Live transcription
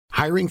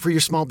Hiring for your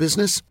small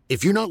business?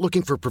 If you're not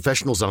looking for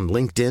professionals on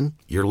LinkedIn,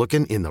 you're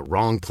looking in the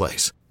wrong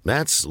place.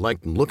 That's like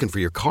looking for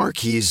your car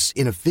keys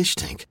in a fish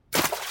tank.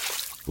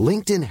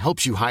 LinkedIn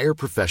helps you hire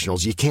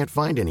professionals you can't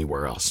find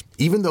anywhere else,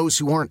 even those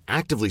who aren't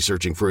actively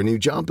searching for a new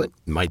job but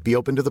might be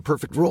open to the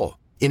perfect role.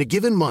 In a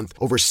given month,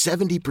 over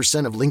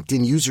 70% of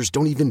LinkedIn users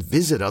don't even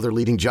visit other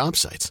leading job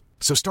sites.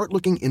 So start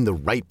looking in the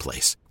right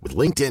place. With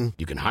LinkedIn,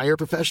 you can hire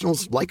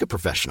professionals like a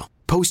professional.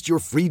 Post your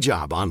free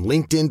job on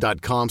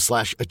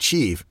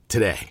linkedin.com/achieve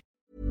today.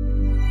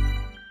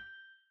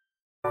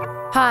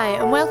 Hi,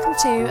 and welcome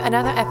to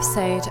another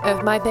episode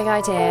of My Big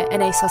Idea,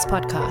 an ASOS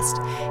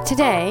podcast.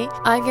 Today,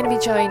 I'm going to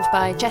be joined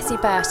by Jessie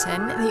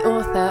Burton, the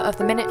author of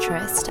The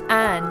Miniaturist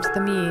and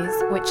The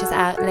Muse, which is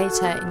out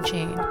later in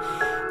June.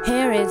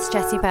 Here is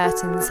Jessie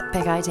Burton's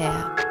Big Idea.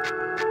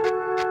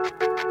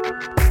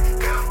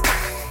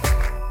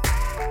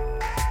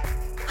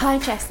 Hi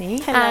Jessie.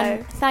 Hello.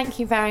 And thank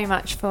you very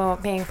much for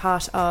being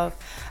part of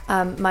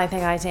My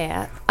Big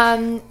Idea.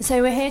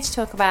 So we're here to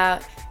talk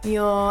about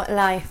your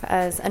life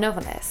as a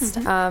novelist,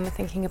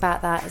 thinking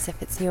about that as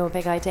if it's your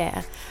big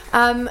idea.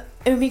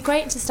 It would be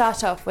great to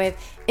start off with,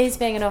 is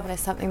being a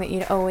novelist something that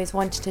you'd always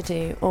wanted to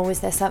do, or was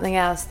there something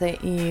else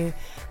that you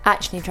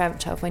actually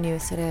dreamt of when you were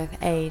sort of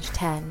age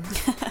 10?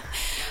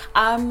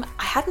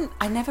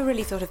 I never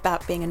really thought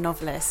about being a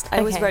novelist. I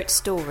always wrote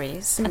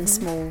stories and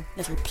small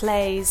little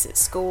plays at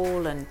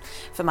school and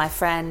for my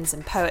friends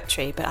and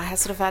poetry, but I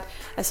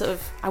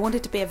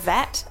wanted to be a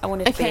vet. I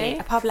wanted to be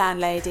a pub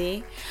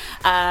landlady,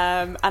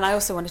 and I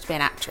also wanted to be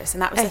an actress,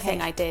 and that was the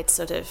thing I did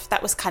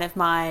that was kind of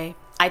my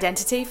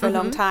identity for a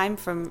long time.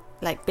 From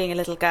like being a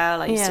little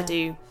girl, I used to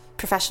do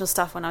professional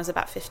stuff when I was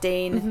about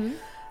 15,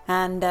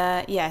 and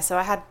so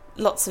I had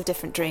lots of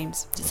different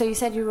dreams. So you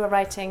said you were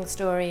writing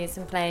stories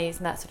and plays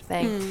and that sort of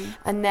thing,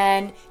 and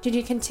then did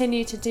you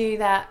continue to do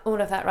that,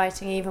 all of that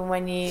writing, even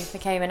when you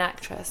became an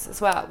actress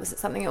as well? Was it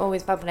something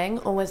always bubbling,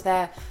 or was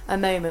there a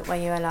moment where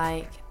you were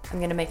like, I'm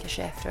going to make a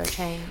shift or a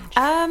change?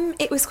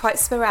 It was quite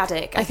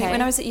sporadic. I think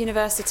when I was at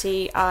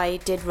university, I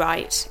did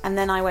write, and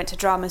then I went to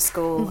drama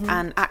school,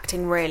 and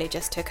acting really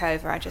just took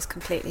over. I just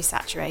completely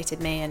saturated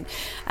me,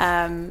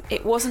 and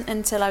it wasn't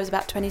until I was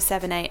about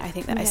 27, 8, I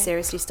think, that I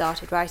seriously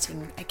started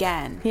writing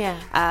again.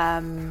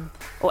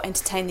 Or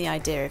entertained the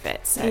idea of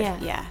it. So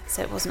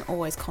so it wasn't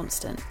always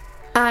constant.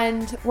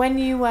 And when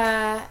you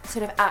were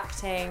sort of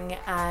acting,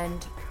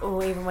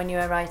 or even when you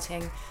were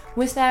writing,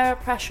 was there a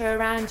pressure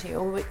around you,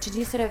 or did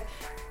you sort of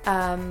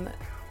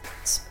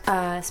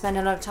spend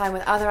a lot of time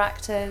with other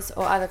actors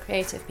or other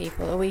creative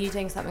people, or were you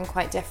doing something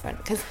quite different?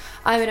 Because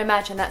I would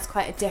imagine that's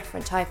quite a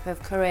different type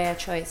of career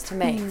choice to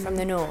make from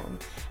the norm.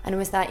 And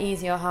was that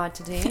easy or hard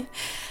to do?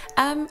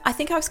 I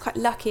think I was quite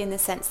lucky in the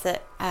sense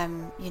that I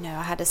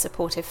had a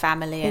supportive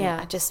family, and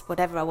I just,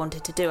 whatever I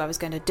wanted to do, I was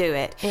going to do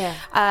it.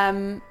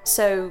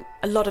 So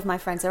a lot of my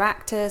friends are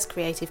actors,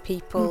 creative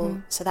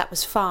people, so that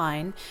was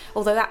fine.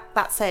 Although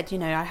that said,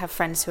 I have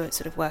friends who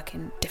sort of work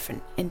in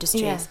different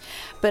industries.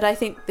 But I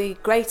think the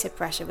greater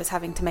pressure was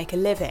having to make a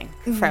living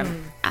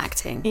from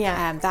acting.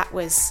 That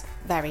was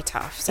very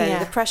tough. So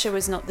the pressure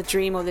was not the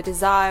dream or the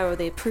desire or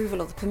the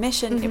approval or the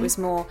permission. It was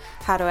more,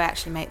 how do I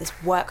actually make this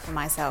work for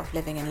myself,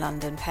 living in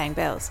London, paying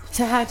bills?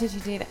 So how did you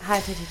do that?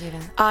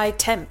 I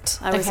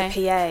temped. I was a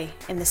PA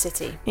in the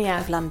city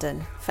of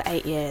London for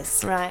 8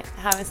 years. Right.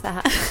 How was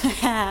that?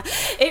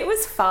 It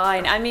was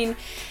fine. I mean,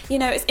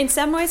 in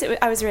some ways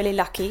I was really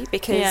lucky,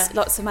 because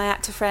lots of my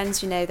actor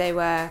friends, they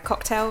were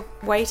cocktail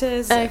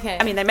waiters.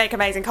 I mean, they make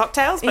amazing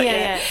cocktails, but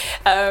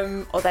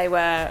or they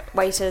were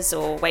waiters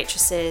or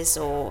waitresses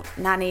or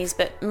nannies.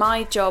 But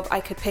my job,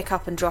 I could pick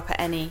up and drop at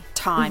any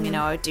time.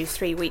 I would do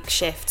 3-week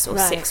shifts or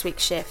 6-week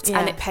shifts,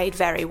 and it paid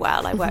very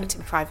well. I worked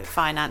in private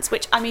finance,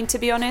 which, I mean, to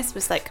be honest,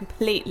 was like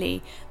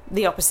completely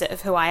the opposite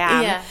of who I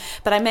am.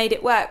 But I made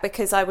it work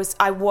because I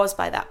was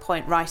by that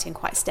point writing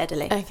quite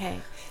steadily.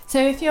 So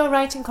if you're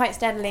writing quite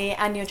steadily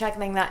and you're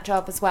juggling that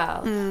job as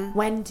well,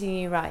 when do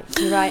you write?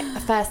 Do you write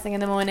first thing in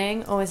the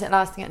morning, or is it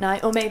last thing at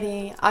night? Or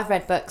maybe, I've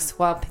read books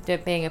while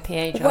being a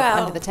PA job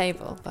under the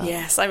table. But.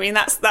 Yes, I mean,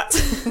 that's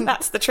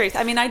that's the truth.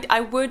 I mean, I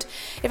would,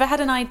 if I had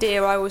an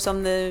idea or I was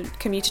on the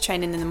commuter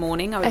train in the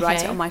morning, I would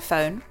write it on my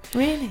phone.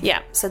 Really?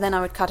 Yeah, so then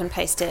I would cut and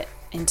paste it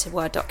into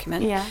Word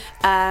document.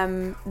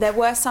 There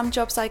were some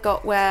jobs I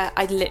got where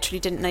I literally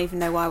didn't even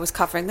know why I was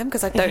covering them,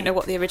 because I don't know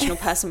what the original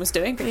person was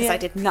doing, because I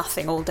did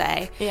nothing all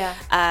day.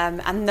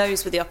 And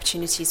those were the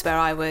opportunities where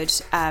I would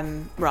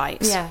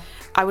write.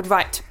 I would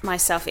write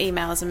myself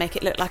emails and make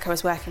it look like I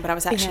was working, but I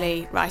was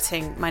actually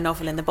writing my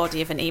novel in the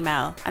body of an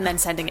email and then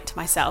sending it to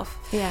myself.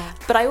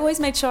 But I always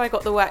made sure I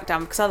got the work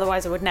done, because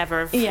otherwise I would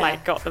never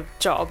have got the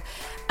job.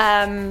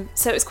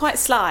 So it was quite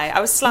sly. I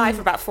was sly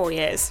for about 4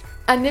 years.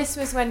 And this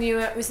was when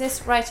was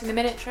this writing The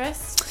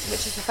Miniaturist,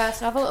 which is the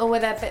first novel, or were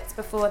there bits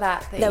before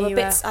that? There were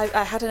bits.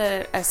 I had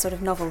a sort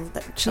of novel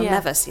that shall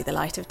never see the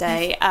light of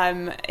day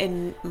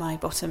in my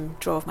bottom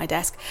drawer of my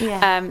desk.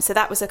 So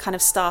that was a kind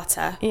of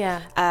starter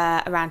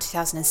around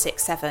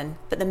 2006-07.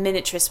 But The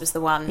Miniaturist was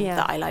the one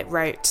that I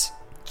wrote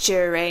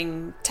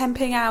during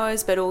temping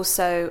hours, but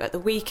also at the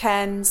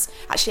weekends.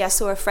 Actually, I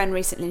saw a friend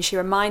recently and she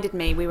reminded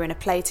me, we were in a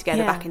play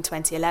together back in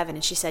 2011,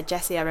 and she said,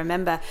 Jessie, I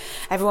remember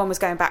everyone was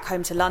going back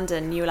home to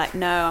London and you were like,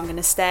 no, I'm going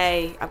to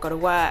stay, I've got to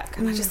work.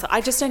 And I just thought, I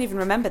just don't even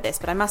remember this,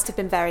 but I must have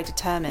been very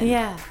determined.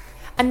 Yeah.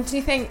 And do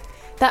you think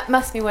that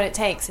must be what it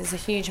takes, is a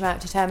huge amount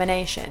of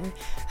determination?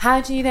 How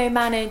do you, though,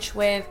 manage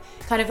with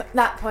kind of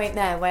that point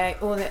there where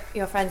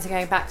your friends are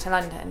going back to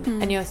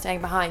London and you're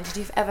staying behind? Did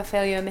you ever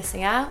feel you were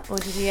missing out, or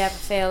did you ever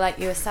feel like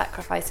you were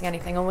sacrificing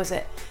anything, or was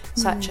it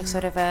such a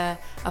sort of a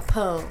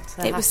pull?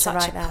 It was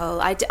such a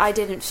pull. I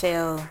didn't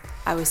feel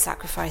I was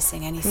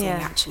sacrificing anything,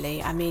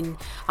 actually. I mean,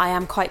 I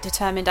am quite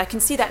determined. I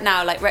can see that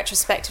now, like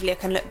retrospectively, I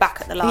can look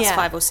back at the last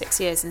 5 or 6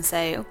 years and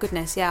say, oh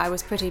goodness, I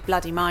was pretty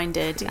bloody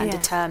minded and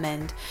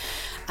determined.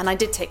 And I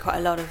did take quite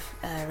a lot of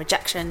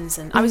rejections,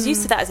 and I was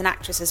used to that as an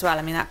actress as well.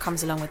 I mean, that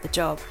comes along with the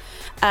job.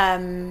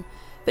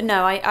 But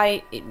no,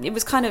 it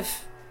was kind of,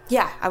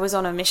 I was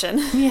on a mission.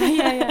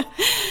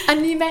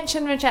 And you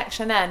mentioned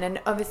rejection then,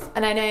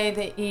 and I know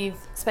that you've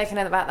spoken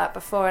about that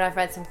before, and I've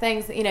read some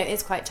things that,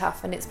 it's quite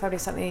tough, and it's probably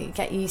something that you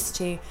get used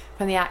to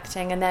from the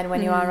acting and then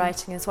when you are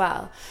writing as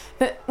well.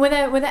 But were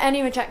there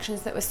any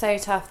rejections that were so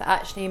tough that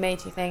actually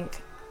made you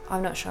think,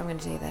 I'm not sure I'm going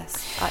to do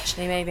this,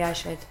 actually maybe I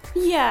should?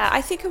 Yeah,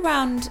 I think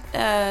around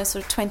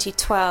sort of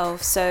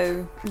 2012.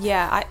 So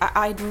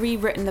I'd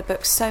rewritten the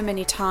book so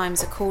many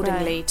times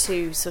accordingly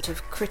to sort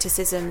of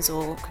criticisms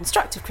or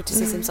constructive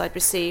criticisms I'd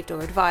received,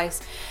 or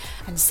advice,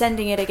 and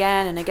sending it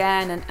again and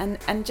again,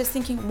 and just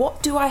thinking,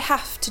 what do I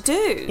have to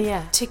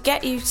do to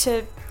get you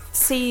to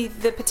see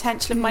the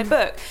potential of my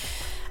book?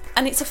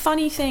 And it's a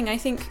funny thing, I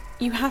think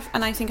you have,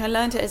 and I think I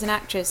learned it as an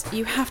actress,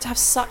 you have to have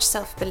such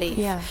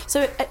self-belief.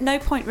 So at no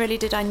point really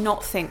did I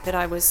not think that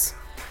I was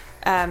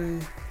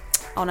on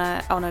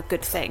a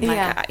good thing,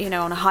 like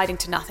on a hiding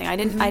to nothing. I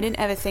didn't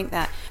ever think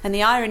that. And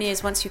the irony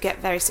is, once you get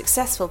very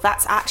successful,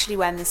 that's actually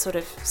when the sort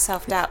of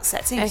self-doubt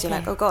sets in, because you're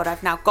like, oh God,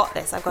 I've now got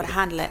this, I've got to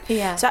handle it.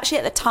 So actually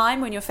at the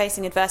time when you're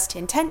facing adversity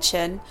and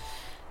tension,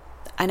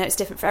 I know it's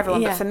different for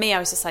everyone, but for me I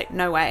was just like,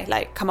 no way,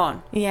 like come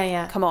on,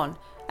 come on.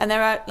 And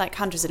there are like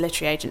hundreds of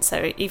literary agents,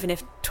 so even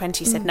if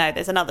 20 said no,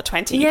 there's another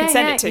 20 you can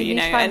send it to, you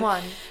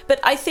know. But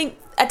I think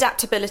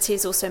adaptability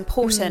is also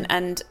important,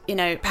 and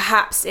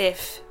perhaps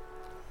if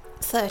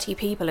 30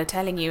 people are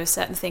telling you a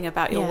certain thing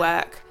about your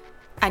work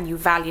and you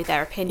value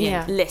their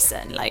opinion,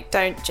 listen, like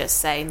don't just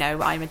say,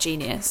 no, I'm a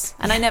genius.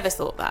 And I never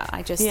thought that.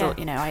 I just thought,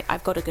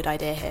 I've got a good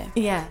idea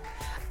here.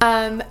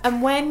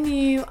 And when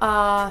you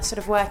are sort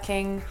of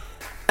working,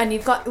 and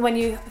when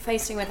you're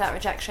facing with that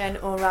rejection,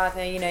 or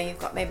rather, you've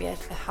got maybe a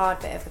hard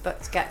bit of the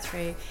book to get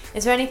through,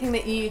 is there anything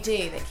that you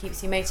do that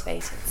keeps you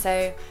motivated?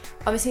 So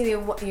obviously you're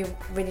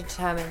really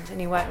determined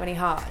and you work really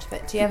hard,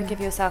 but do you ever give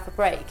yourself a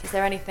break? Is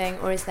there anything,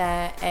 or is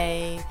there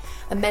a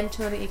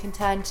mentor that you can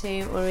turn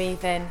to, or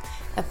even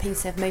a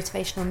piece of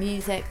motivational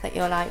music that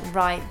you're like,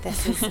 right,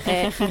 this is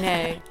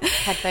it,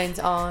 headphones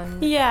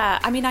on? Yeah,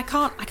 I mean, I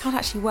can't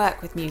actually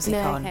work with music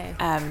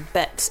on,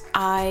 but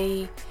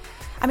I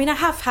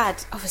have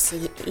had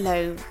obviously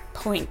low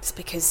points,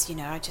 because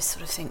I just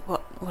sort of think,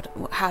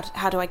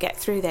 how do I get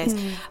through this?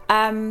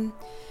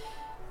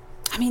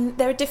 I mean,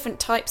 there are different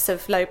types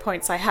of low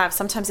points I have.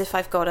 Sometimes if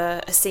I've got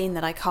a scene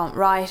that I can't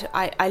write,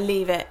 I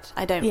leave it.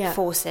 I don't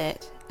force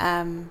it.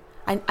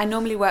 I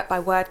normally work by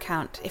word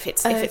count if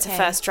it's a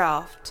first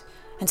draft.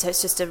 And so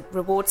it's just a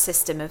reward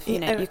system of,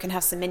 you can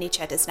have some mini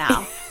cheddars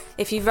now.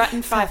 If you've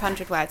written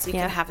 500 words, you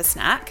can have a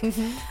snack.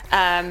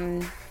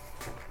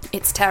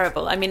 It's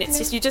terrible. I mean, it's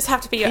just, you just have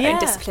to be your own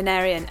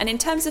disciplinarian. And in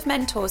terms of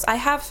mentors,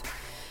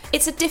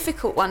 it's a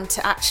difficult one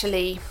to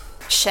actually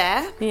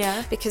share,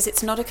 because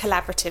it's not a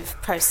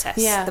collaborative process,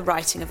 the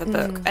writing of a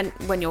book. And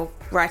when you're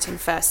writing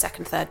first,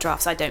 second, third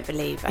drafts, I don't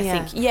believe. I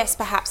think, yes,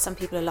 perhaps some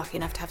people are lucky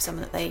enough to have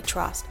someone that they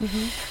trust.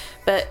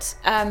 But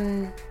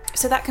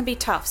so that can be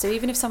tough. So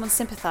even if someone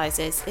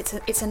sympathises,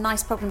 it's a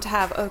nice problem to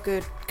have. Oh,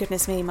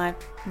 goodness me, my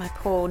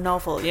poor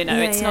novel,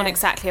 it's not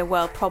exactly a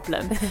world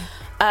problem.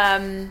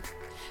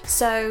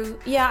 So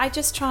I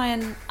just try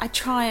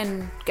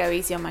and go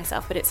easy on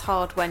myself, but it's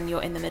hard when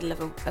you're in the middle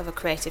of a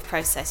creative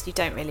process. You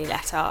don't really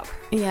let up.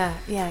 Yeah,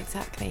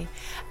 exactly.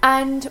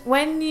 And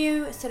when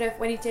you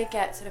did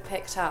get sort of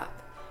picked up,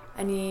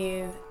 and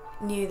you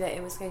knew that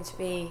it was going to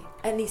be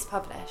at least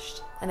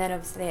published, and then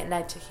obviously it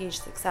led to huge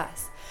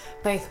success,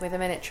 both with The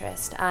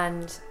Miniaturist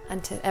and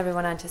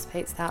everyone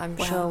anticipates that, I'm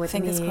sure, with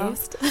fingers the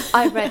Muse. Crossed.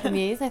 I've read The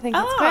Muse. I think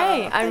it's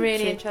great. I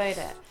really enjoyed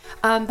it.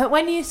 But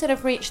when you sort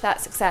of reached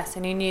that success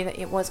and you knew that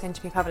it was going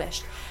to be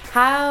published,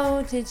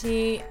 how did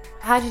you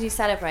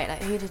celebrate?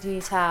 Like, who did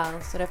you tell?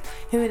 Sort of,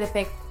 who are the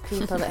big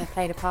people that have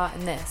played a part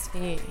in this for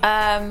you?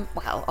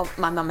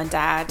 My mum and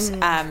dad,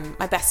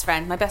 my best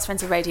friend. My best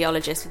friend's a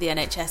radiologist with the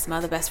NHS. My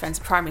other best friend's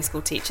a primary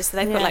school teacher, so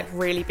they've got like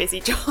really busy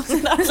jobs.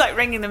 And I was like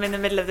ringing them in the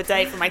middle of the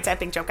day for my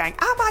temping job, going,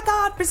 "Oh my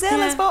God, Brazil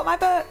has bought my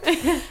book."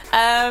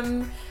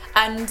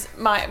 And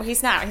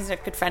he's a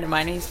good friend of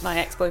mine. He's my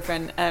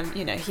ex-boyfriend.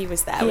 He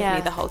was there with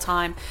me the whole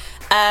time.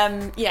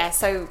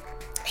 So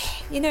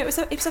it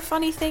was a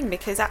funny thing,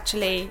 because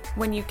actually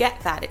when you get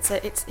that,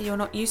 it's you're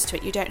not used to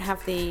it. You don't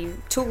have the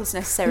tools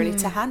necessarily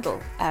to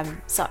handle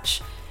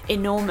such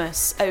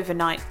enormous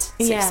overnight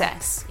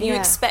success. You're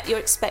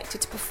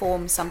expected to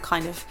perform some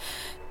kind of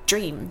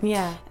dream,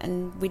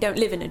 and we don't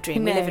live in a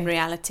dream. We live in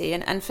reality,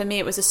 and for me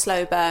it was a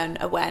slow burn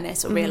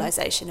awareness or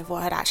realization of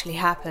what had actually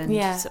happened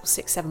sort of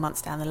 6-7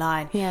 months down the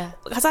line,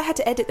 because I had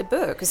to edit the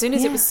book as soon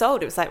as it was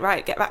sold. It was like,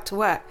 right, get back to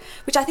work,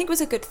 which I think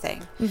was a good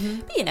thing.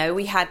 But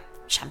we had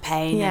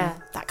champagne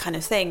and that kind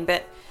of thing,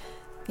 but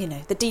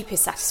the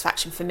deepest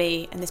satisfaction for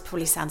me, and this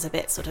probably sounds a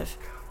bit sort of,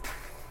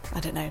 I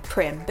don't know,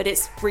 prim, but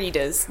it's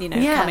readers,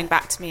 coming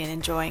back to me and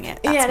enjoying it.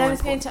 That's and I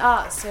was going to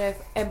ask, so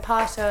in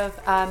part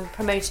of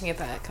promoting a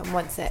book, and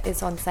once it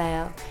is on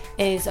sale,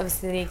 is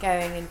obviously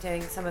going and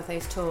doing some of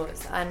those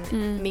tours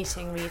and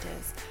meeting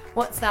readers.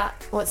 What's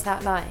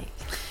that like?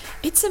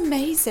 It's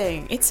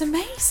amazing. It's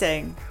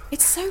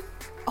so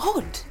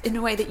odd in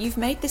a way that you've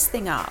made this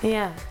thing up.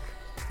 Yeah.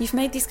 You've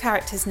made these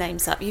characters'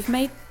 names up. You've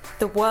made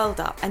the world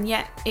up, and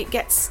yet it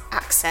gets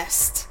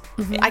accessed,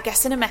 I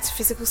guess, in a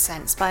metaphysical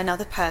sense, by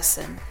another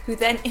person who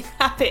then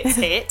inhabits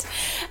it,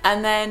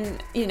 and then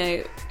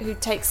who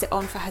takes it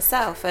on for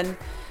herself. And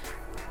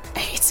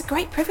it's a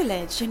great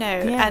privilege,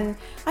 And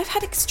I've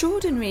had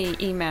extraordinary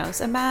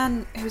emails. A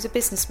man who's a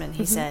businessman,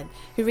 he said,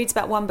 who reads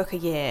about one book a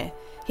year.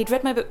 He'd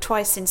read my book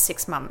twice in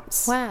 6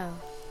 months. Wow.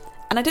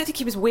 And I don't think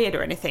he was weird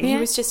or anything. He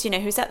was just,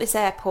 he was at this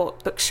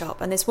airport bookshop,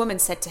 and this woman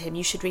said to him,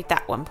 "You should read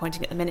that one,"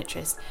 pointing at the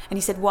miniatures. And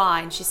he said, "Why?"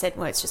 And she said,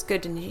 "Well, it's just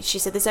good." And she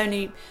said, "There's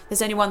only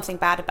one thing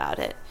bad about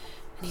it."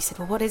 And he said,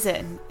 "Well, what is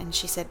it?" And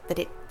she said that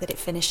it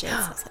finishes.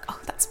 I was like, "Oh,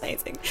 that's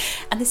amazing."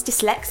 And this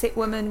dyslexic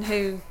woman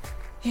who,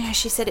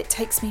 she said, "It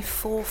takes me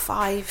 4 or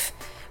 5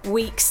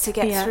 weeks to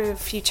get through a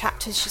few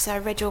chapters." She said, "I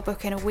read your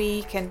book in a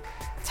week, and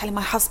telling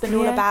my husband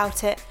all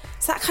about it."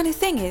 So that kind of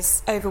thing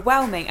is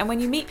overwhelming. And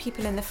when you meet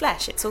people in the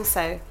flesh, it's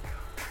also,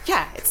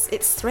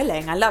 it's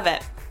thrilling. I love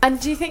it. And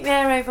do you think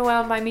they're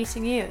overwhelmed by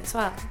meeting you as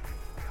well?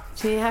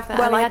 Do you have that?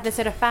 Well, I had this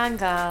sort of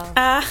fangirl.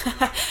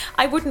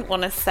 I wouldn't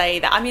want to say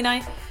that. I mean,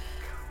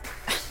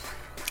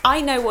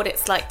 I know what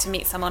it's like to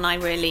meet someone I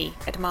really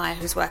admire,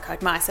 whose work I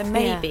admire. So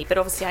maybe, but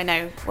obviously I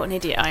know what an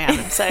idiot I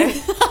am. So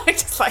I'm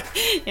just like,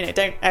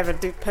 don't ever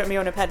put me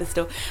on a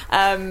pedestal.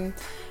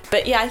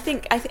 But I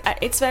think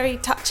it's very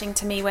touching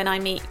to me when I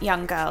meet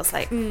young girls,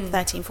 like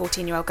 13,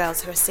 14-year-old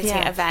girls who are sitting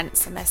at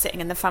events, and they're sitting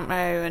in the front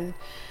row, and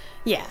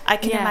I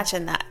can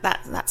imagine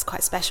that's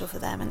quite special for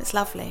them, and it's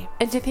lovely.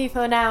 And do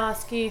people now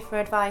ask you for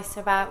advice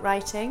about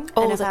writing?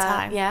 All the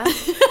time. Yeah.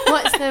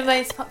 What's the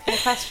most popular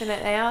question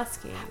that they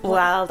ask you?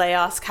 Well, they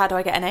ask, how do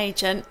I get an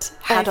agent?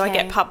 How do I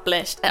get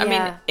published? I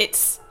mean,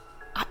 it's...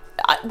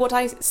 what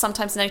I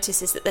sometimes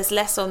notice is that there's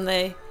less on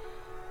the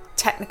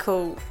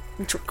technical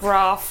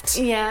graft,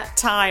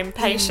 time,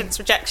 patience,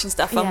 rejection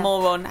stuff, and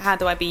more on how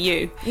do I be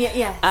you.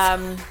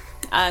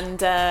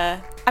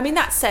 I mean,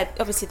 that said,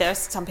 obviously there are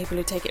some people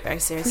who take it very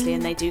seriously,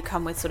 and they do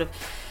come with sort of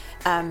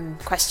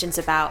questions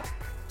about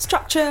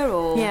structure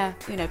or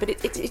but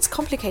it's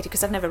complicated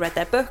because I've never read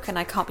their book and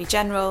I can't be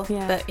general.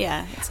 But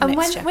it's a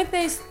mixture. With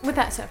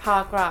that sort of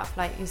hard graft,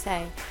 like you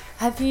say,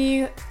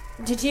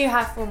 did you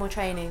have formal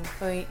training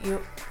for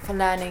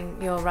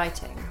learning your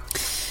writing?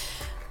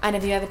 And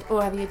have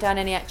you done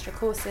any extra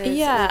courses?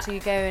 Or do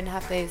you go and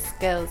have those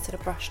skills sort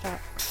of brushed up?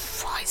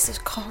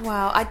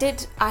 Well, I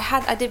did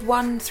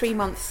 1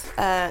 3-month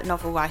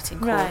novel writing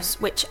course,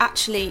 which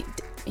actually,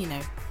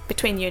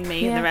 between you and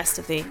me and the rest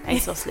of the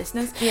ASOS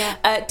listeners,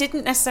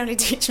 didn't necessarily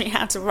teach me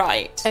how to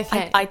write.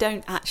 Okay. I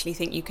don't actually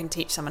think you can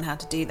teach someone how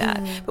to do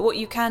that. But what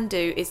you can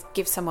do is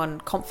give someone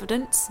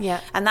confidence.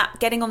 And that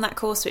getting on that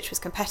course, which was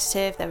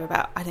competitive, there were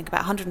about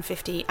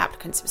 150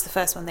 applicants. It was the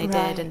first one they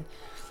did, and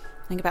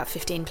I think about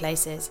 15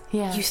 places.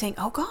 You think,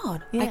 oh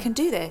God, I can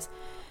do this.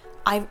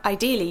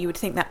 Ideally, you would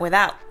think that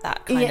without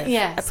that kind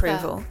of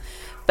approval.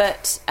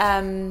 But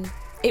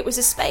it was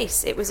a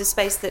space. It was a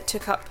space that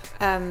took up,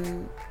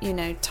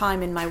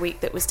 time in my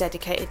week that was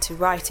dedicated to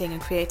writing and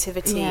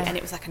creativity, and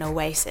it was like an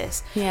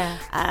oasis.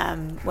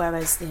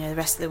 Whereas, the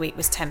rest of the week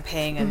was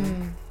temping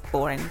and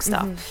boring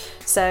stuff.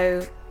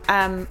 So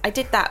I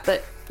did that,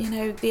 but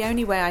the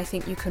only way I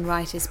think you can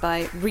write is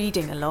by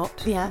reading a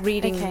lot,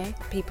 reading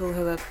people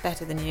who are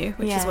better than you,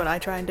 which is what I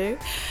try and do,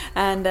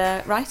 and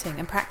writing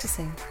and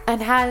practicing.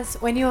 And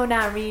when you're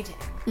now reading,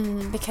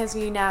 because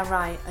you now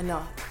write a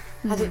lot,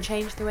 has it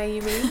changed the way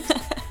you read?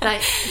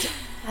 Like,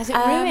 has it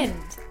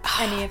ruined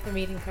any of the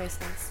reading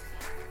process?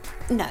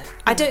 No,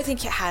 I don't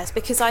think it has,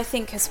 because I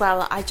think as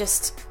well,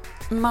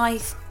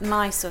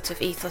 my sort of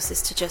ethos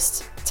is to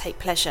just take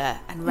pleasure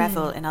and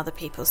revel in other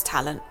people's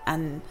talent,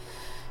 and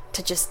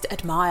to just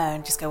admire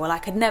and just go, well, I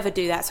could never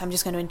do that, so I'm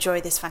just going to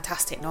enjoy this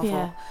fantastic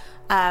novel.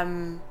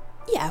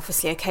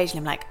 Obviously occasionally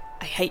I'm like,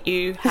 I hate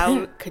you,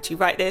 how could you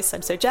write this?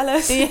 I'm so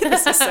jealous.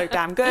 This is so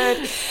damn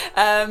good.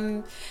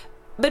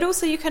 But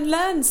also you can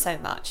learn so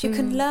much. You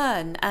can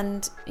learn,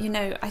 and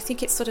I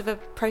think it's sort of a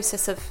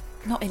process of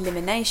not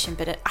elimination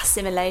but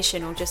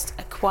assimilation, or just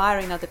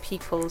acquiring other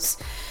people's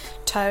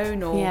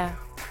tone or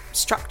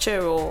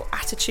structure or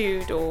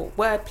attitude or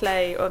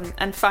wordplay,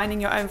 and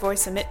finding your own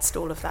voice amidst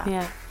all of that.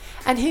 Yeah.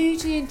 And who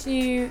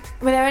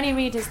were there any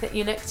readers that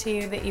you looked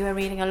to that you were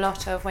reading a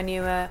lot of when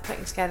you were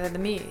putting together the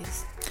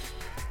Muse?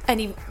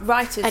 Any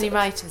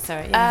writers?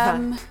 Sorry.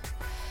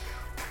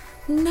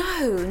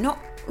 No, not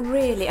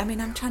really. I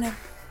mean, I'm trying to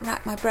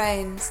rack my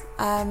brains.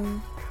 I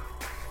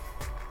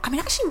mean,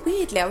 actually,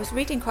 weirdly, I was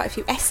reading quite a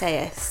few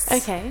essayists.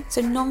 Okay.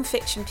 So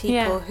non-fiction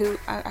people who,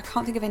 I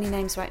can't think of any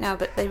names right now,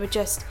 but they were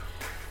just...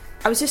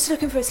 I was just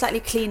looking for a slightly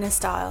cleaner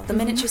style. The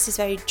miniaturist is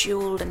very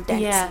jewelled and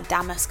dense and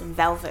damask and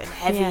velvet and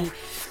heavy,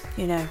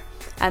 you know.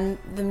 And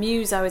the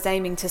Muse, I was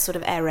aiming to sort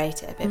of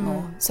aerate it a bit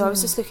more. So I was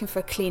just looking for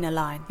a cleaner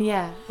line.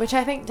 Yeah, which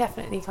I think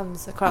definitely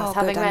comes across.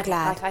 Having read it,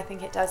 like, I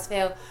think it does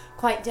feel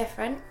quite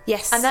different.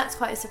 Yes. And that's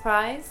quite a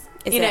surprise.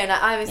 Is you know, it?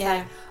 like I was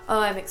like,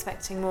 I'm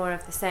expecting more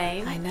of the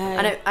same. I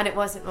know. And it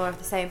wasn't more of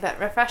the same, but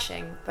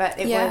refreshing. But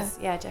it was,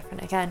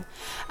 different again.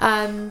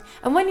 And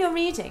when you're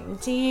reading,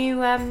 do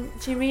you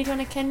read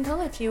on a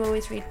Kindle, or do you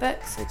always read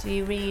books, or do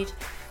you read...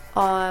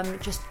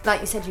 just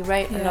like you said, you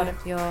wrote a lot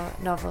of your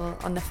novel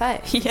on the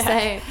phone.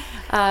 So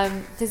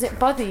does it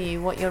bother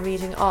you what you're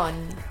reading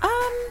on?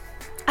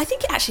 I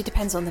think it actually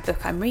depends on the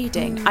book I'm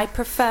reading. I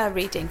prefer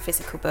reading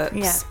physical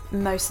books.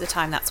 Most of the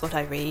time that's what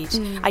I read.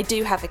 I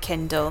do have a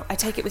Kindle. I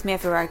take it with me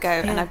everywhere I go,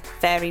 and I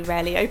very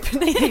rarely open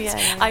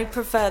it. I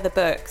prefer the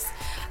books,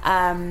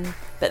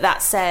 but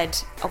that said,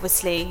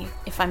 obviously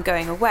if I'm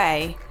going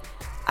away,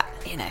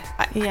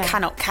 I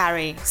cannot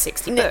carry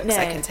 60 books. No.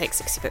 I can take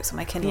 60 books on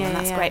my Kindle, and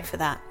that's great for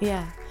that.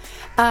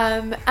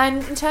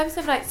 And in terms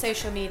of like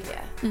social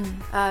media,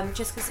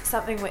 just because it's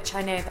something which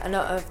I know that a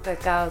lot of the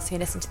girls who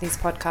listen to these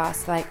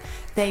podcasts, like,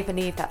 they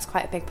believe that's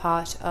quite a big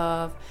part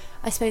of,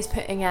 I suppose,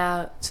 putting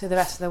out to the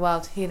rest of the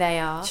world who they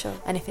are,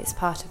 and if it's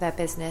part of their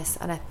business,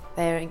 and if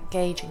they're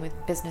engaging with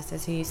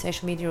businesses who use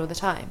social media all the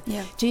time.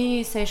 Do you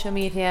use social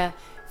media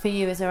for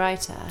you as a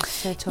writer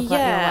to talk about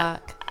your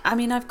work? I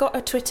mean, I've got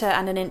a Twitter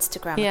and an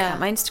Instagram account.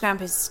 My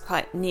Instagram is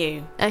quite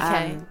new.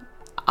 Okay.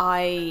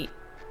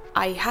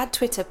 I had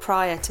Twitter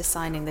prior to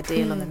signing the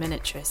deal on The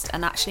Miniaturist,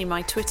 and actually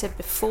my Twitter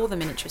before The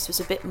Miniaturist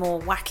was a bit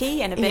more wacky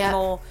and a bit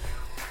more,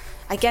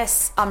 I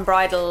guess,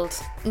 unbridled.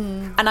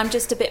 And I'm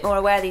just a bit more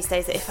aware these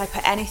days that if I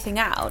put anything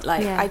out,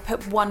 like I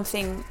put one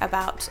thing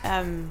about,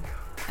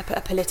 I put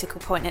a political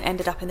point and it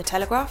ended up in the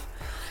Telegraph.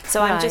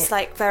 So I'm just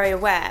like very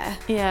aware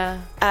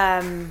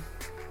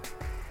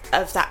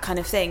of that kind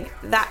of thing.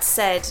 That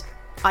said,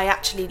 I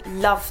actually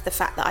love the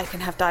fact that I can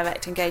have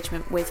direct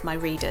engagement with my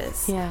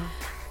readers.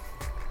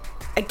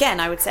 Again,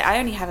 I would say I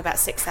only have about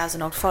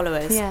 6,000 odd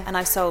followers, and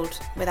I've sold,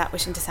 without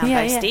wishing to sound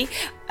boasty,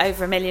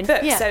 over 1 million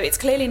books. So it's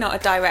clearly not a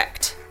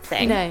direct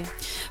thing. No.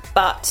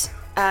 But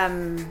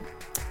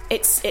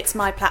it's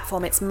my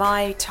platform, it's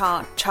my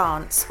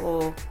chance,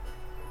 or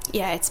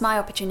it's my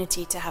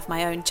opportunity to have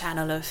my own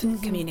channel of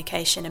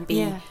communication and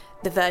be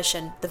the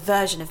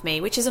version of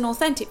me, which is an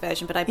authentic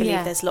version, but I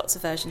believe there's lots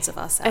of versions of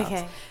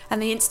ourselves. And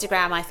the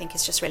Instagram, I think,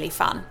 is just really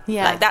fun.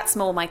 Like, that's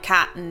more my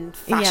cat and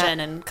fashion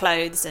and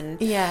clothes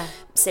and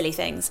silly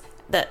things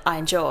that I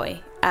enjoy.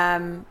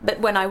 But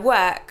when I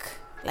work,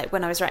 like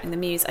when I was writing the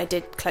Muse, I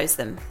did close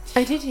them.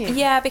 Oh, did you?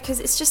 Yeah, because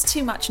it's just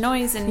too much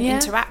noise and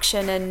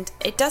interaction, and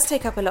it does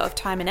take up a lot of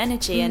time and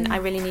energy, and I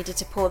really needed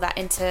to pour that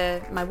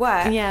into my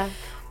work.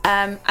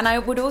 And I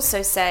would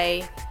also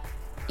say,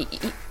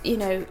 you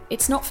know,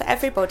 it's not for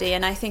everybody,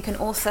 and I think an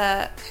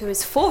author who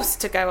is forced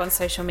to go on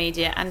social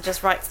media and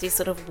just writes these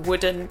sort of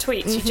wooden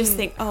tweets, you just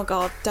think, oh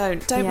God,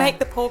 don't make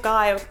the poor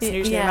guy, it's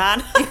usually a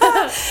man,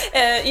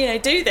 you know,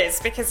 do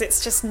this, because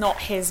it's just not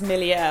his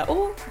milieu,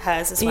 or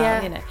hers as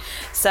well, you know.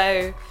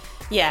 So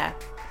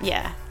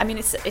I mean,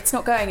 it's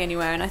not going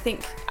anywhere, and I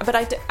think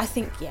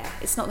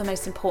it's not the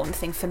most important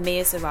thing for me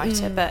as a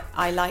writer, but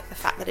I like the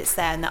fact that it's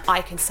there and that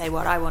I can say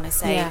what I want to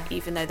say,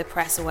 even though the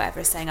press or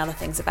whatever is saying other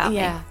things about me.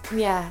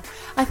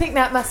 I think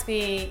that must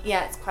be,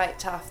 it's quite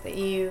tough that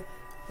you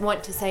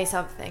want to say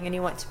something and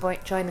you want to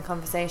join the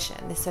conversation,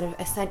 this sort of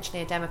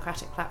essentially a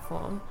democratic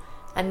platform,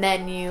 and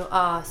then you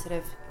are sort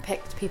of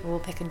people will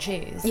pick and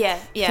choose.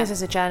 Because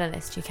as a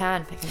journalist, you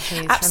can pick and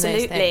choose.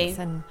 Absolutely. From those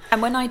things.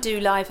 And when I do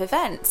live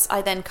events,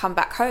 I then come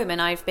back home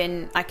and I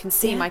can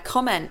see my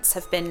comments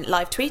have been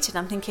live tweeted.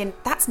 I'm thinking,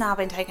 that's now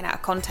been taken out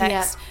of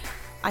context.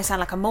 I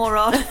sound like a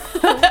moron.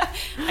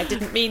 I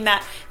didn't mean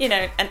that, you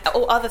know, and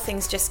all other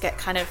things just get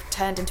kind of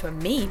turned into a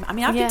meme. I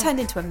mean, I've been turned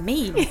into a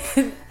meme.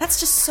 That's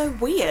just so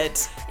weird.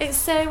 It's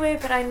so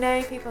weird, but I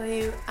know people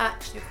who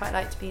actually quite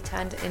like to be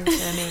turned into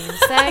a meme.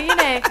 So, you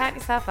know, count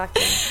yourself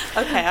lucky.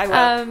 Okay, I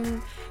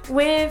will.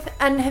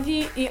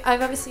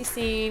 I've obviously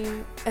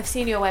seen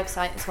your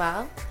website as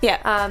well.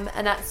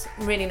 And that's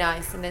really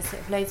nice, and there's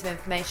sort of loads of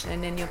information,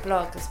 and in your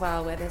blog as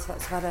well, where there's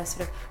lots of other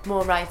sort of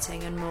more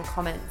writing and more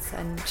comments,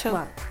 and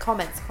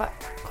comments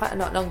quite a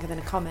lot longer than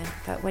a comment,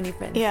 but when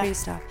you've written through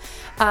stuff.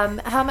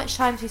 How much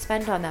time do you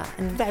spend on that?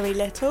 And very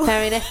little.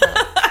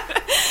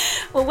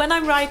 Well, when I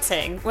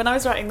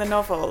was writing the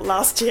novel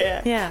last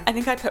year, I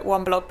think I put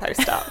one blog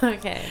post up.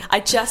 Okay.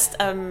 I just,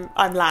 I'm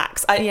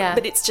lax.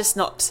 But it's just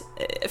not,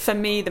 for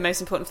me, the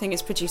most important thing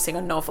is producing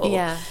a novel.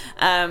 Yeah.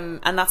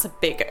 And that's a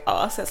big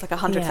ask. It's like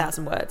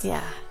 100,000 words.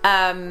 Yeah.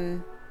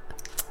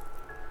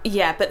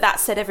 Yeah, but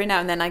that said, every now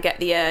and then I get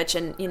the urge,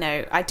 and, you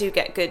know, I do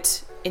get good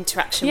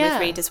interaction with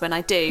readers when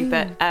I do,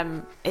 but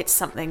it's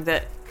something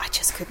that I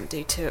just couldn't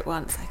do two at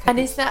once. And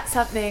is that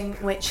something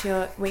which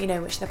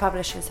which the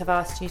publishers have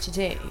asked you to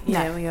do, you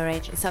know, or your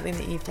agent, something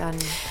that you've done?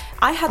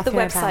 I had the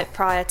website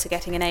prior to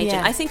getting an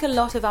agent. I think a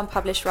lot of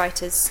unpublished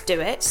writers do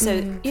it,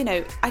 so you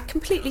know, I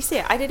completely see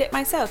it. I did it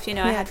myself, you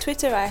know. I had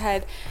Twitter, I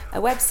had a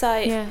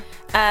website,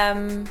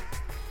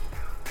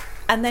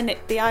 and then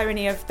the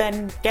irony of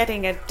then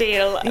getting a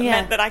deal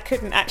meant that I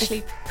couldn't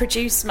actually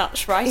produce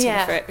much writing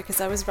for it,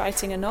 because I was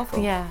writing a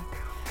novel. Yeah.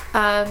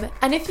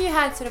 And if you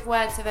had sort of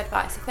words of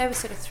advice, if there were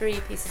sort of 3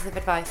 pieces of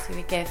advice you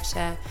would give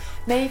to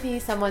maybe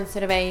someone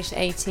sort of aged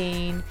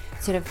 18,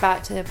 sort of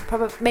about to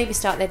probably maybe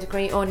start their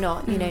degree or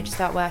not, you know, to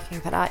start working,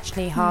 but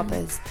actually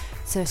harbours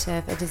sort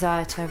of a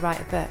desire to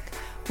write a book,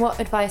 what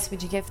advice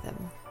would you give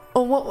them?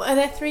 Or what are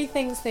there 3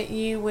 things that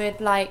you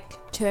would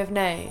like to have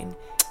known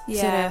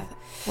sort of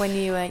when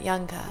you were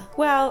younger?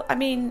 Well,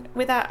 I'm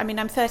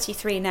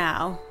 33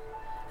 now,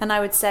 and I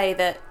would say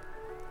that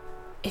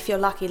if you're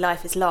lucky,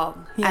 life is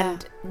long,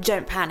 and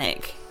don't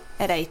panic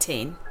at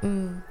 18.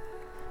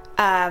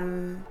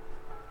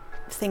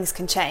 Things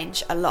can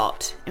change a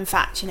lot. In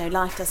fact, you know,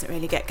 life doesn't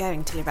really get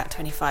going till you're about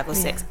 25 or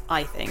 6,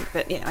 I think.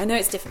 But, you know, I know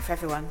it's different for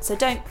everyone. So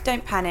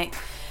don't panic.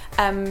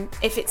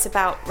 If it's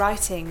about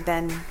writing,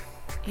 then,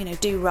 you know,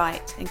 do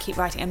write and keep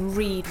writing and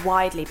read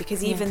widely,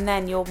 because even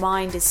then your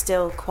mind is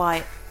still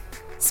quite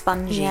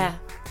spongy,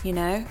 you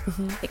know.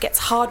 It gets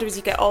harder as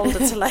you get older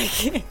to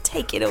like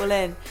take it all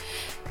in.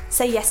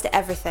 Say yes to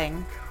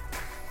everything,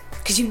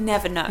 because you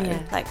never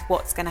know like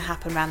what's going to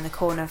happen around the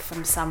corner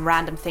from some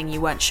random thing you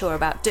weren't sure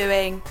about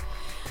doing.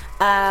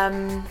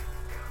 That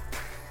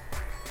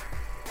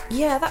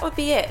would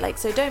be it. Like,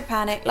 so don't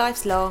panic,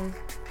 life's long.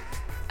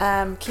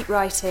 Keep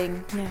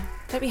writing.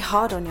 Don't be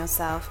hard on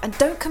yourself, and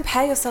don't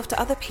compare yourself to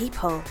other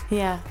people,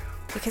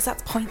 because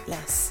that's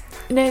pointless.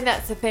 No,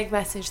 that's a big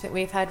message that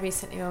we've heard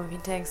recently when we've been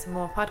doing some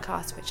more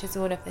podcasts, which is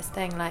all of this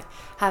thing, like,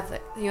 have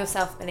your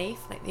self-belief,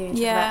 like you talked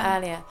about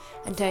earlier,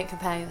 and don't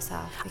compare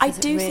yourself. I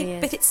do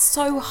think, but it's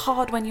so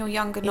hard when you're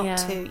younger not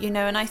to, you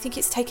know, and I think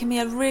it's taken me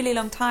a really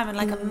long time and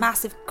like a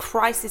massive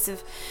crisis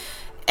of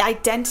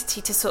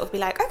identity to sort of be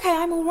like, okay,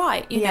 I'm all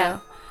right, you know.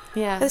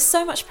 There's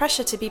so much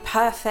pressure to be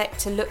perfect,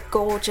 to look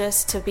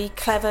gorgeous, to be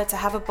clever, to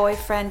have a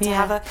boyfriend, to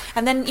have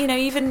and then, you know,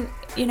 even,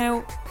 you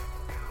know,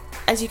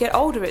 as you get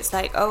older, it's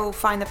like, oh,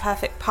 find the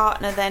perfect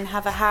partner, then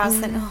have a house,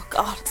 then, oh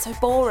God, it's so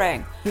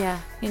boring. You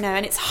know,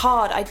 and it's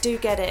hard. I do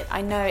get it.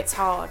 I know it's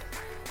hard.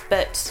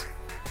 But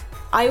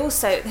I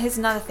also, here's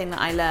another thing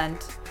that I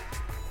learned.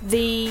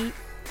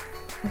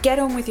 Get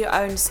on with your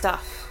own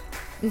stuff.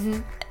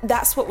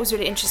 That's what was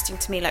really interesting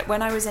to me. Like,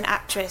 when I was an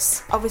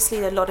actress,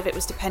 obviously a lot of it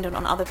was dependent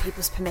on other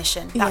people's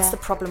permission. That's the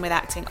problem with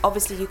acting.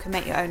 Obviously you can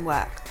make your own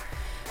work,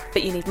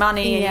 but you need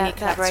money and you need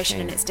collaboration,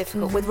 and it's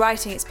difficult. With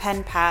writing, it's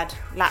pen, pad,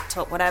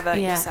 laptop, whatever,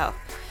 yourself.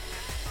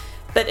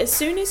 But as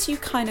soon as you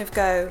kind of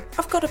go,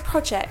 I've got a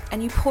project,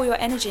 and you pour your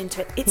energy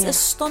into it, it's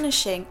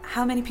astonishing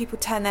how many people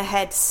turn their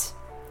heads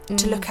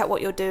to look at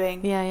what you're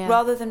doing,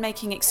 rather than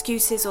making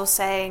excuses or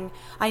saying,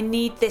 I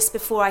need this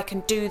before I can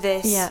do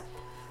this.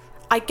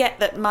 I get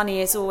that money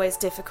is always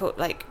difficult,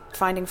 like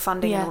finding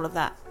funding and all of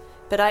that.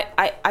 But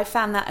I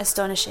found that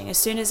astonishing. As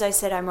soon as I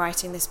said I'm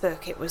writing this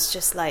book, it was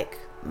just like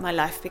my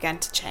life began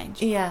to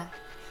change.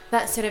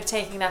 That's sort of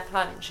taking that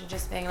plunge and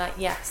just being like,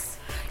 yes,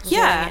 I'm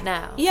doing it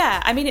now.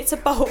 I mean, it's a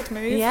bold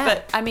move,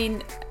 but I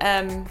mean,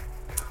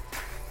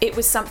 it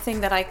was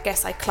something that I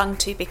guess I clung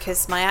to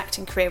because my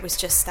acting career was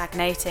just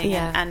stagnating,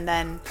 and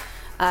then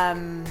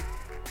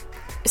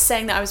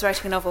saying that I was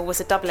writing a novel was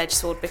a double-edged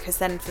sword, because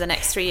then for the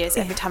next 3 years,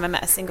 every time I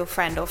met a single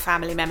friend or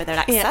family member, they're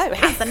like, so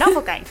how's the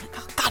novel going?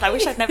 Oh God, I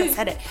wish I'd never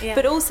said it.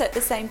 But also at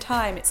the same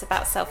time, it's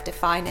about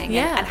self-defining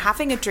and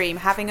having a dream,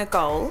 having a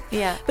goal,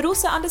 but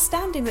also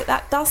understanding that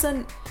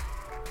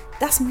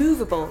that's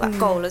movable, that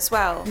goal as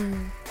well.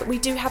 But we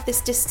do have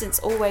this distance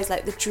always,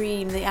 like the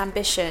dream, the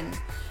ambition,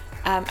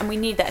 and we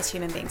need that as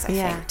human beings, I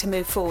think, to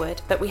move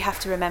forward. But we have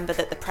to remember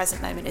that the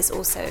present moment is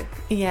also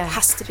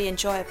has to be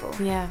enjoyable.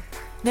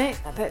 No,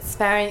 that's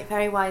very,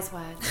 very wise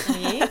words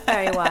from you.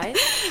 Very wise.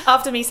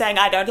 After me saying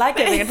I don't like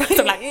giving advice,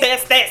 I'm like,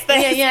 this.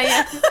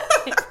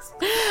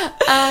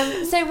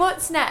 So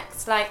what's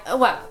next? Like,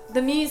 well,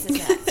 the Muse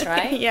is next,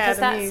 right?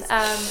 The Muse.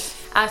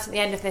 Out at the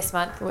end of this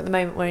month. At the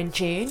moment, we're in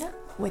June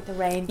with the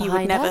rain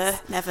behind us. You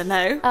would never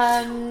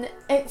know.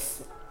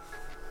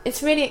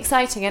 It's really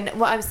exciting, and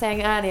what I was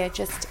saying earlier,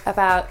 just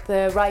about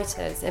the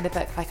writers in the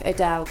book, like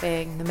Adele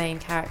being the main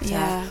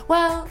character.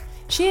 Well,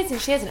 she is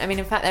and she isn't. I mean,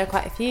 in fact, there are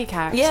quite a few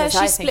characters,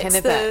 I think, in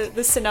the book.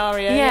 The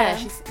scenario.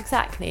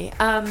 Exactly.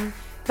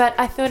 But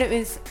I thought it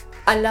was...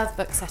 I love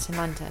books set in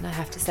London, I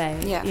have to say.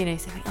 You know,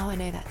 something, I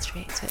know that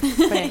street. So it's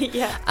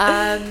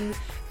brilliant.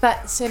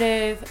 But sort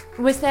of,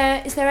 is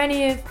there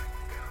any of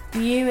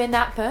you in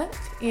that book,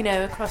 you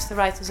know, across the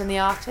writers and the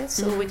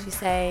artists, or would you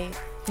say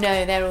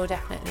No, they're all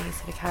definitely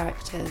sort of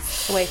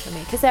characters away from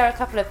me. Because there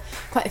are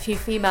quite a few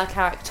female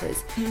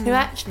characters who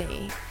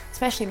actually,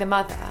 especially the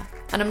mother,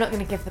 and I'm not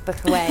going to give the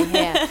book away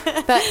here,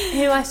 but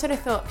who I sort of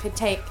thought could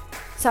take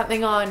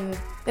something on.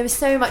 There was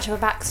so much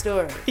of a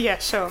backstory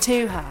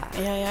to her.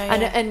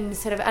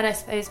 And I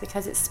suppose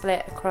because it's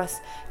split across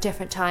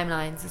different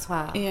timelines as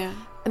well. Yeah.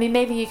 I mean,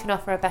 maybe you can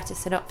offer a better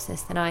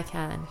synopsis than I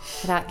can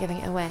without giving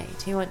it away.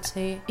 Do you want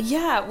to?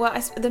 Yeah,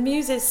 well, The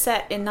Muse is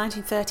set in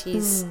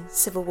 1930s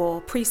Civil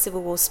War,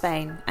 pre-Civil War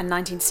Spain, and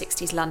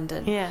 1960s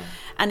London. Yeah.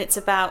 And it's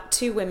about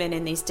two women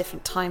in these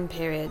different time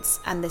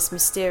periods and this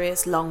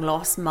mysterious,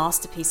 long-lost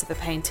masterpiece of a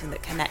painting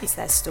that connects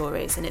their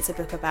stories. And it's a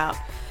book about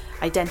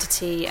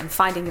identity and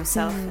finding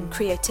yourself and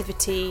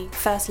creativity,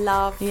 first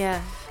love,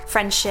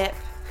 friendship.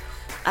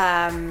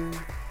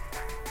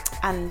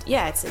 And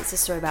yeah, it's a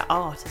story about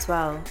art as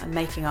well and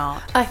making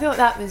art. I thought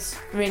that was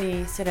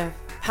really sort of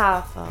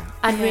powerful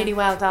and really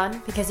well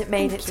done because it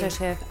made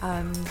sort of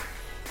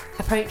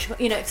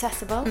approachable,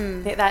 accessible.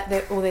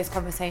 All those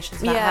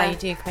conversations about how you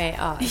do create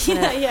art.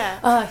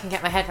 I can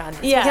get my head around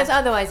this. Yeah. Because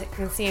otherwise it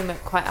can seem at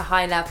quite a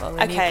high level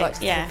and you've got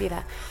to sort of be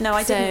there. No,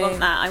 I didn't want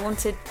that. I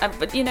wanted,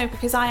 but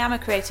because I am a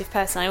creative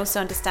person, I also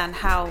understand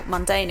how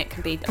mundane it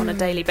can be on a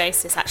daily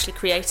basis actually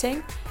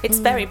creating. It's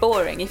very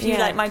boring. If you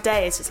my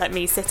day is just like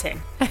me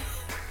sitting.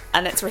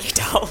 And it's really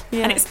dull,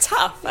 and it's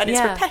tough, and it's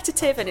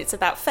repetitive, and it's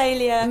about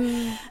failure.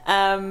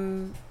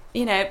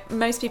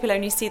 Most people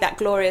only see that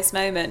glorious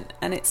moment,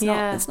 and it's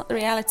not the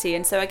reality.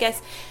 And so I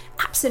guess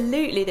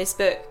absolutely this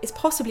book is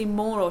possibly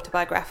more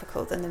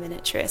autobiographical than The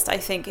Miniaturist. I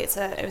think it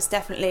was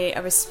definitely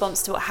a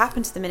response to what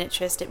happened to The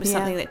Miniaturist. It was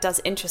something that does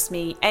interest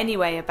me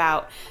anyway,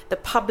 about the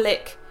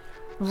public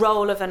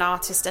role of an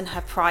artist and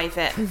her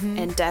private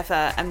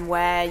endeavour, and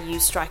where you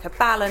strike a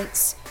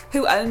balance,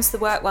 who owns the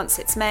work once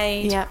it's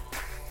made,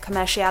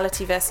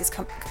 commerciality versus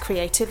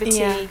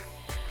creativity,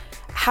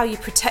 how you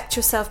protect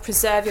yourself,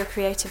 preserve your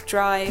creative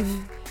drive.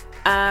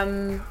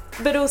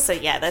 But also,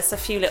 there's a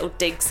few little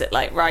digs at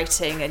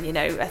writing, and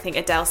I think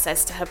Adele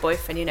says to her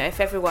boyfriend,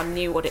 if everyone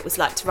knew what it was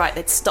like to write,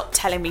 they'd stop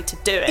telling me to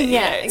do it.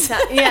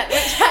 Exactly.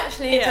 Which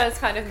actually does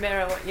kind of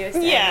mirror what you're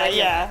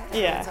saying.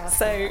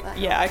 So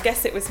I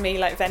guess it was me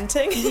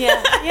venting.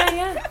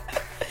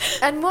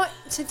 And what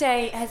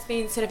today has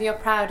been sort of your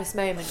proudest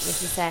moment,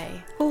 would you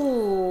say?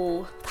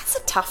 Ooh, that's a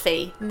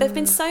toughie. There've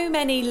been so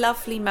many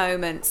lovely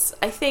moments.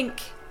 I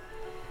think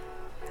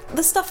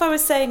the stuff I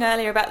was saying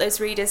earlier about those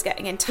readers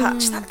getting in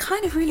touch, that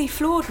kind of really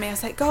floored me. I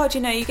was like, God,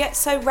 you get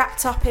so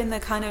wrapped up in the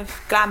kind of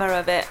glamour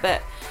of it,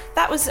 but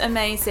that was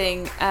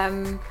amazing.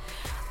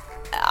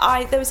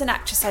 There was an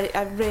actress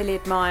I really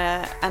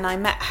admire, and I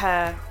met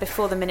her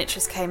before The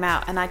Miniaturist came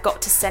out, and I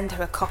got to send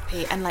her a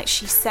copy, and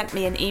she sent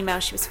me an email.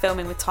 She was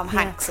filming with Tom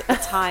Hanks at the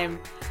time,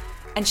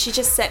 and she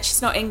just said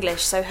she's not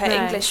English, so her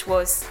English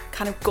was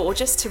kind of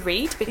gorgeous to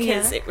read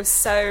because it was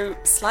so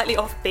slightly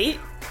offbeat.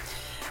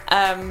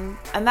 And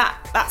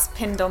that's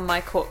pinned on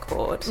my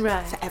corkboard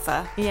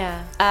forever.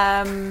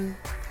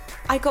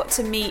 I got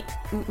to meet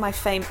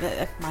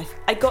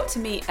I got to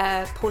meet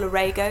Paula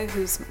Rego,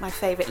 who's my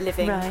favourite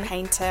living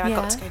painter. I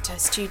got to go to her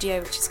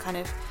studio, which is kind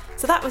of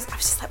I was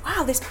just like,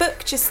 wow, this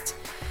book just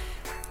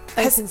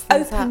has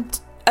opened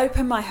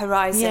my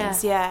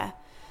horizons.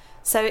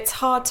 So it's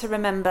hard to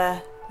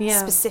remember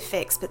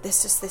specifics, but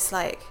there's just this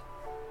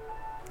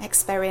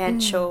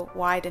experiential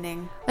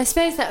widening. I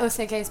suppose that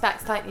also goes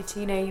back slightly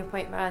to your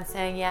point around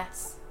saying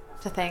yes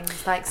to things,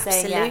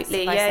 saying yes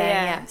by saying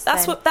yes.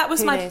 That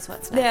was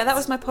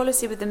my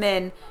policy with the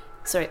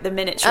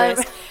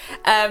Miniaturist.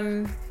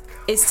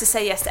 Is to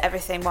say yes to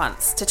everything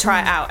once, to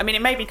try it out. I mean,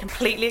 it made me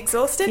completely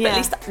exhausted, but at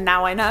least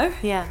now I know.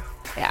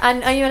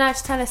 And are you allowed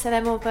to tell us, are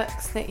there more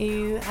books that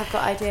you have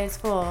got ideas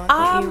for?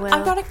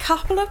 I've got a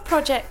couple of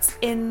projects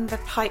in the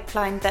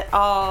pipeline that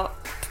are,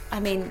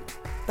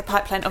 the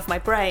pipeline of my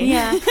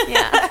brain.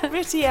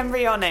 Pretty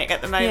embryonic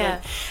at the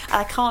moment.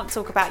 I can't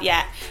talk about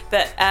yet,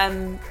 but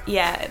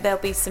there'll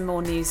be some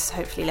more news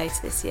hopefully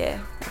later this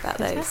year about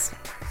those.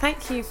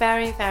 Thank you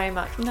very, very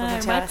much for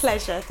talking to my us.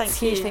 Pleasure. Thank you. It's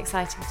hugely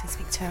exciting to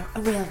speak to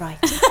a real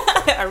writer.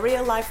 A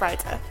real life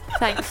writer.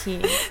 Thank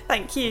you.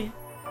 Thank you.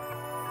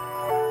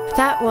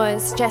 That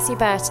was Jessie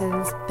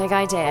Burton's Big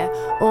Idea,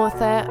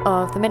 author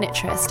of The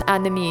Miniaturist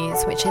and The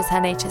Muse, which is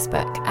her latest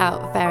book,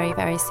 out very,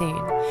 very soon.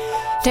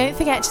 Don't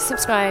forget to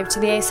subscribe to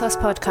the ASOS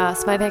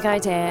podcast, My Big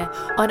Idea,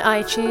 on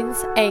iTunes,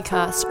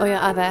 Acast, or your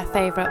other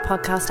favourite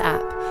podcast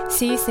app.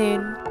 See you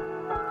soon.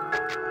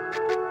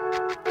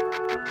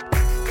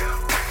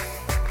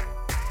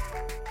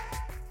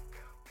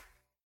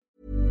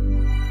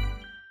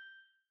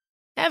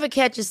 Ever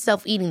catch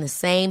yourself eating the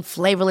same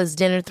flavorless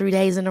dinner 3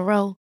 days in a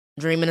row?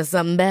 Dreaming of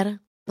something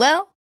better?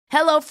 Well,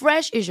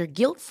 HelloFresh is your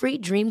guilt-free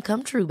dream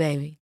come true,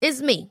 baby.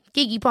 It's me,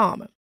 Keke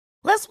Palmer.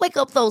 Let's wake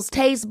up those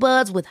taste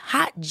buds with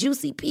hot,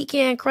 juicy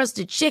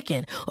pecan-crusted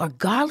chicken or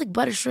garlic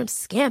butter shrimp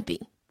scampi.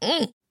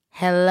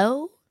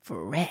 Hello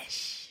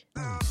Fresh.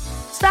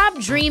 Stop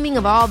dreaming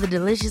of all the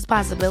delicious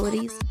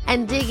possibilities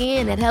and dig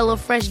in at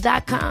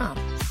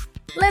HelloFresh.com.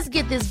 Let's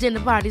get this dinner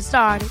party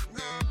started.